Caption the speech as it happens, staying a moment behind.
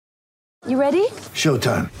You ready?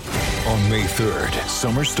 Showtime. On May 3rd,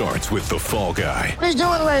 summer starts with The Fall Guy. Let's do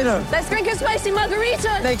it later. Let's drink a spicy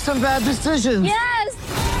margarita. Make some bad decisions.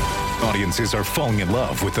 Yes! Audiences are falling in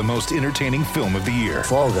love with the most entertaining film of the year.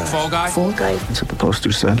 Fall Guy. Fall Guy? Fall Guy. That's what the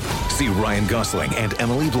poster said. See Ryan Gosling and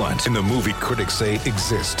Emily Blunt in the movie critics say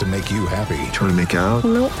exists to make you happy. Trying to make it out?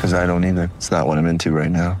 Nope. Because I don't either. It's not what I'm into right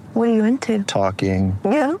now. What are you into? Talking.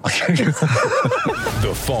 Yeah.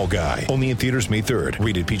 The Fall Guy. Only in theaters May 3rd.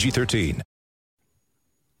 Rated PG-13.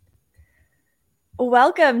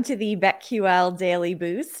 Welcome to the BetQL Daily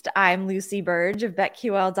Boost. I'm Lucy Burge of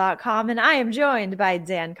BetQL.com, and I am joined by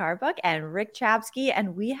Dan Carpuck and Rick Chapsky,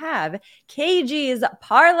 and we have KG's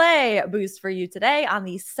parlay boost for you today on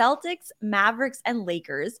the Celtics, Mavericks, and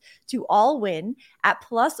Lakers to all win at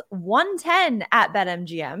plus 110 at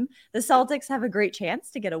BetMGM. The Celtics have a great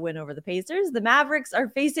chance to get a win over the Pacers. The Mavericks are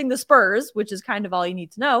facing the Spurs, which is kind of all you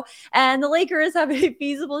need to know, and the Lakers have a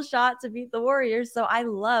feasible shot to beat the Warriors, so I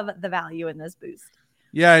love the value in this boost.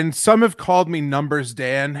 Yeah, and some have called me Numbers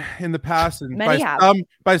Dan in the past, and Many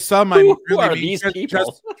by some I mean Who are really these just,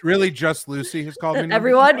 people? just Lucy has called me Numbers.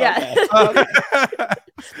 Everyone, yeah. Okay.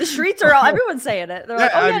 The streets are all, everyone's saying it. They're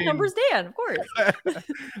like, Yeah, oh I yeah, mean- Numbers Dan, of course.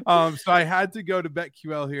 So I had to go to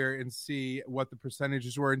BetQL here and see what the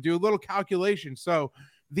percentages were and do a little calculation. So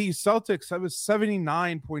the Celtics have a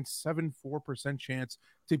 79.74% chance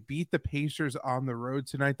to beat the Pacers on the road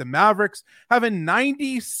tonight. The Mavericks have a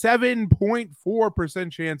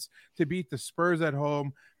 97.4% chance to beat the Spurs at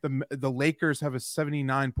home. The Lakers have a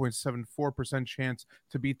 79.74% chance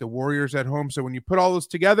to beat the Warriors at home. So when you put all those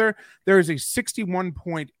together, there is a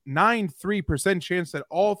 61.93% chance that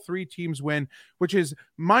all three teams win, which is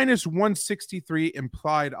minus 163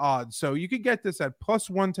 implied odds. So you could get this at plus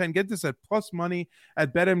 110, get this at plus money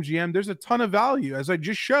at BetMGM. There's a ton of value, as I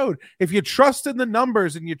just showed. If you trust in the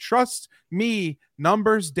numbers and you trust me,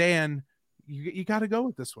 Numbers Dan, you got to go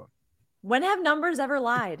with this one. When have numbers ever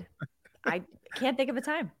lied? I can't think of a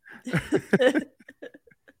time.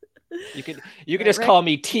 You could just Rick? call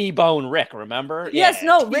me T-Bone Rick, remember? Yes, Yeah,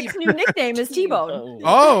 no, Rick's new nickname is T-Bone.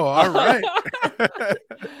 Oh, all right.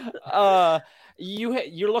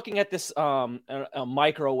 You're looking at this a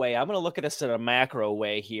micro way. I'm going to look at this in a macro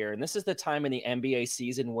way here. And this is the time in the NBA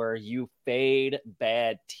season where you fade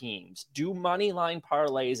bad teams. Do money line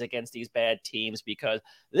parlays against these bad teams, because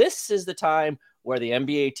this is the time where the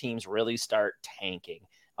NBA teams really start tanking.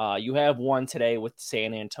 You have one today with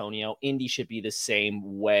San Antonio. Indy should be the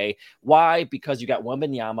same way. Why? Because you got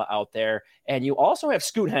Wembanyama out there, and you also have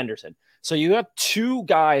Scoot Henderson. So you have two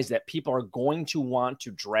guys that people are going to want to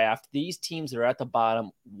draft. These teams that are at the bottom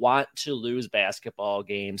want to lose basketball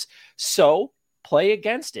games. So play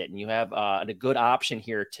against it. And you have a good option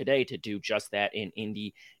here today to do just that in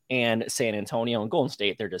Indy and San Antonio. And Golden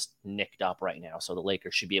State, they're just nicked up right now. So the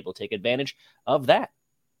Lakers should be able to take advantage of that.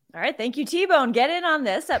 All right, thank you, T-Bone. Get in on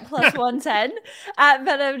this at plus 110 at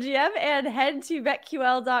BetMGM, and head to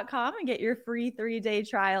BetQL.com and get your free 3-day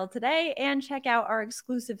trial today, and check out our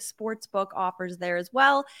exclusive sportsbook offers there as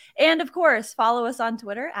well. And of course, follow us on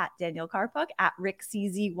Twitter at Daniel Carpuck, at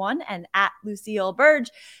RickCZ1, and at Lucille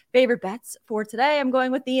Burge. Favorite bets for today, I'm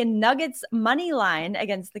going with the Nuggets money line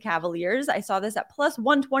against the Cavaliers. I saw this at plus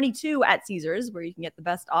 122 at Caesars, where you can get the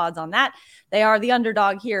best odds on that. They are the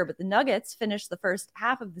underdog here, but the Nuggets finished the first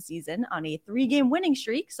half of the season on a 3-game winning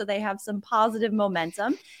streak, so they have some positive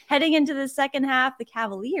momentum. Heading into the second half, the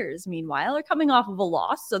Cavaliers, meanwhile, are coming off of a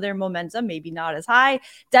loss, so their momentum maybe not as high.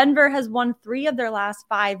 Denver has won 3 of their last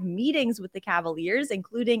 5 meetings with the Cavaliers,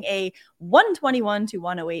 including a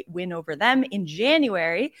 121-108 win over them in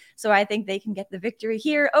January. So I think they can get the victory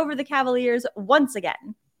here over the Cavaliers once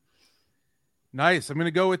again. Nice. I'm going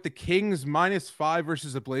to go with the Kings -5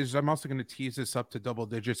 versus the Blazers. I'm also going to tease this up to double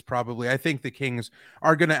digits probably. I think the Kings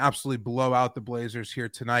are going to absolutely blow out the Blazers here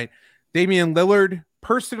tonight. Damian Lillard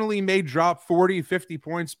personally may drop 40, 50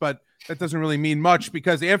 points, but that doesn't really mean much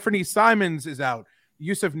because Anthony Simons is out.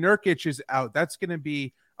 Yusuf Nurkic is out. That's going to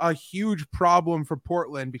be a huge problem for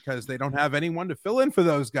Portland because they don't have anyone to fill in for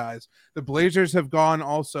those guys. The Blazers have gone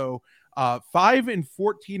also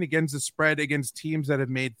 5-14 against the spread against teams that have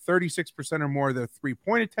made 36% or more of their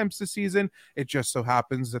 3-point attempts this season. It just so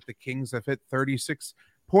happens that the Kings have hit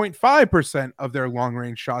 36.5% of their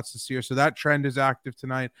long-range shots this year. So that trend is active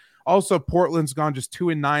tonight. Also, Portland's gone just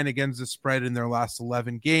 2-9 against the spread in their last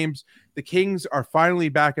 11 games. The Kings are finally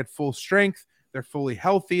back at full strength. They're fully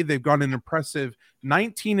healthy. They've gone an impressive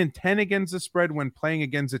 19-10 against the spread when playing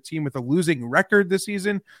against a team with a losing record this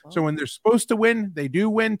season. Oh. So when they're supposed to win, they do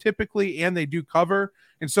win typically, and they do cover.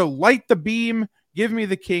 And so light the beam. Give me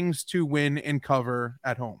the Kings to win and cover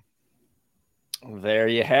at home. There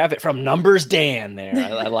you have it from Numbers Dan there.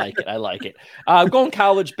 I like it. I like it. Going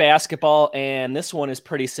college basketball, and this one is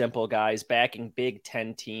pretty simple, guys. Backing Big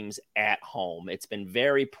Ten teams at home. It's been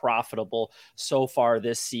very profitable so far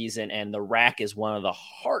this season, and the RAC is one of the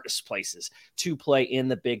hardest places to play in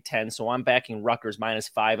the Big Ten. So I'm backing Rutgers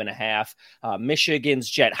 -5.5. Michigan's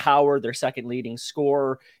Jet Howard, their second leading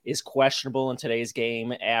scorer, is questionable in today's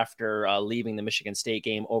game after leaving the Michigan State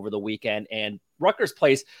game over the weekend. And Rutgers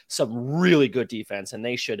plays some really good defense, and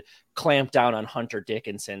they should clamp down on Hunter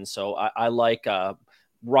Dickinson. So I like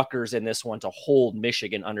Rutgers in this one to hold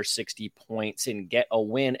Michigan under 60 points and get a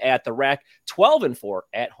win at the RAC. 12-4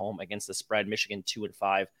 at home against the spread. Michigan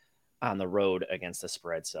 2-5 on the road against the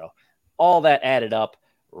spread. So all that added up,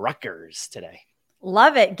 Rutgers today.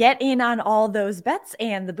 Love it. Get in on all those bets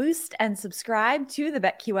and the boost, and subscribe to the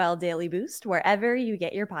BetQL Daily Boost wherever you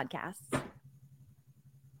get your podcasts.